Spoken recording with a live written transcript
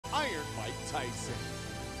Mike Tyson.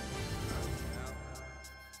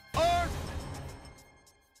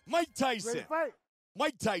 Mike Tyson.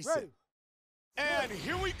 Mike Tyson. And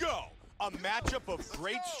here we go. A matchup of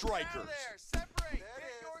great strikers.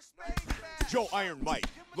 Joe Iron Mike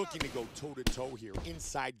looking to go toe-to-toe here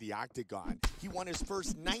inside the octagon. He won his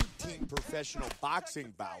first 19 professional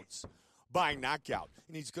boxing bouts by knockout,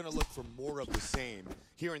 and he's going to look for more of the same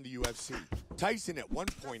here in the UFC. Tyson, at one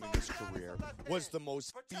point in his career, was the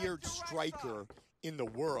most feared striker in the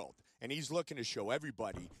world, and he's looking to show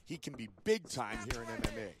everybody he can be big time here in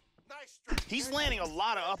MMA. He's landing a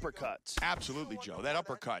lot of uppercuts. Absolutely, Joe. That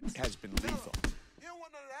uppercut has been lethal.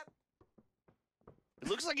 It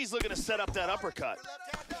looks like he's looking to set up that uppercut.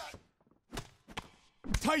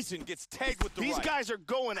 Tyson gets tagged with the These right. guys are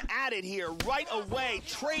going at it here right away,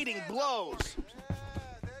 trading blows. Yeah,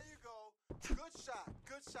 there you go. Good shot,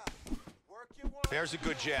 good shot. Work your one. There's a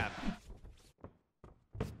good jab.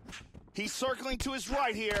 He's circling to his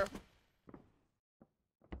right here.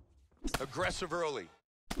 Aggressive early.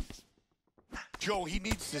 Joe, he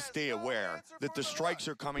needs to stay aware that the strikes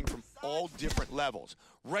are coming from all different levels.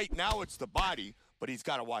 Right now it's the body, but he's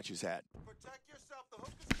got to watch his head. Protect yourself. The hook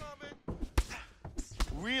is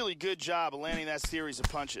coming. Really good job of landing that series of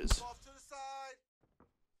punches. Off to the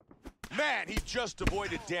side. Man, he just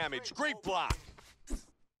avoided damage. Great block.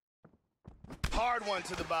 Hard one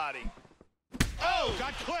to the body. Oh,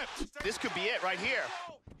 got clipped. This could be it right here.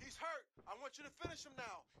 Oh, he's hurt. I want you to finish him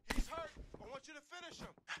now. He's hurt. I want you to finish him.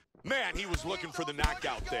 Man, he was looking for the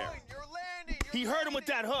knockout there. You're landing. He hurt him with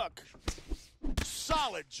that hook.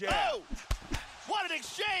 Solid jab. Oh! What an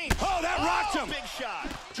exchange! Oh, that rocked him. Big shot.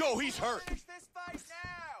 Joe, he's hurt. Finish this fight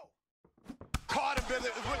now. Caught him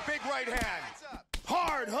with big right hand. Hands up.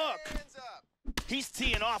 Hard hook. Hands up. He's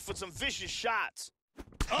teeing off with some vicious shots.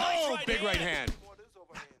 Oh, Nice right big right hand. hand. More of those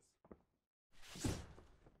overhands.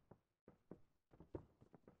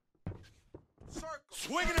 Circle.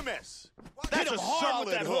 Swing and a miss. Hit That's him a hard solid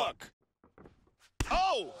with that hook.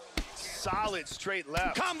 Oh! Solid straight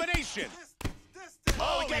left. Combination. This.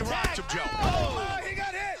 Oh, he he got rocked tagged. him, Joe. Oh! He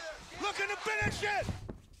got hit. Looking to finish it.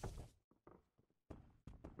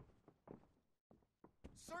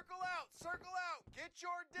 Circle out. Circle out. Get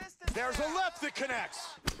your distance. There's a now. left that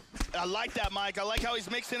connects. I like that, Mike. I like how he's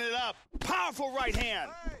mixing it up. Powerful right hand.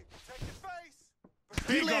 Hey, protect your face.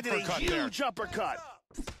 He Big landed a uppercut there. huge uppercut. Hands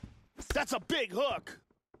up. That's a big hook.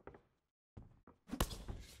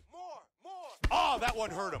 More. Oh, that one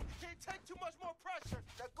hurt him. You can't take too much more pressure.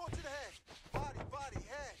 Now go to the head. Body,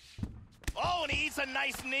 head. Oh, and he eats a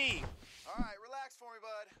nice knee. All right, relax for me,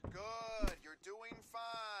 bud. Good. You're doing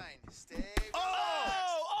fine. Stay relaxed.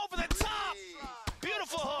 Oh, over the top. Breathe.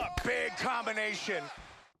 Beautiful hook. Big combination.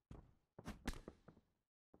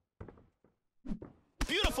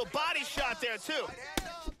 Beautiful body shot there, too. Right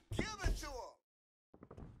hand up. Give it to him.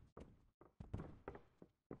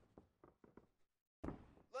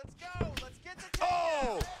 Let's go. Let's get the takedown.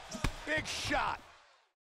 Oh, big shot.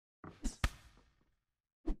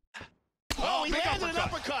 Oh, he big landed an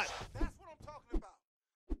uppercut. That's what I'm talking about.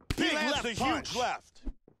 He Big lands left the punch. huge left.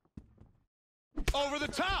 Over the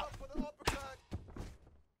top. Up with an uppercut.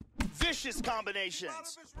 Vicious combinations. Out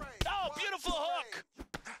of his range. Oh, Out of beautiful his hook.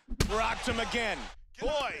 range. Rocked him again. Get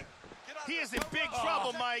out of Boy, there. Get out he of is there. in big Don't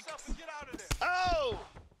trouble, run. Mike. Protect yourself and get out of there. Oh,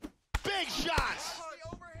 big shots. Watch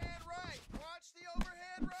the overhand right. Watch the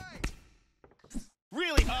overhand right.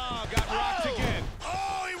 Really. Oh, got rocked Oh. again.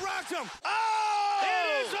 Oh, he rocked him. Oh,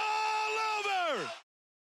 it is all over.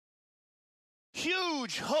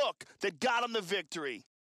 Huge hook that got him the victory.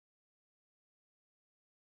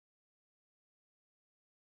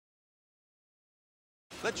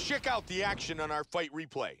 Let's check out the action on our fight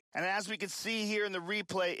replay. And as we can see here in the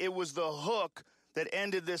replay, it was the hook that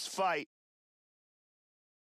ended this fight.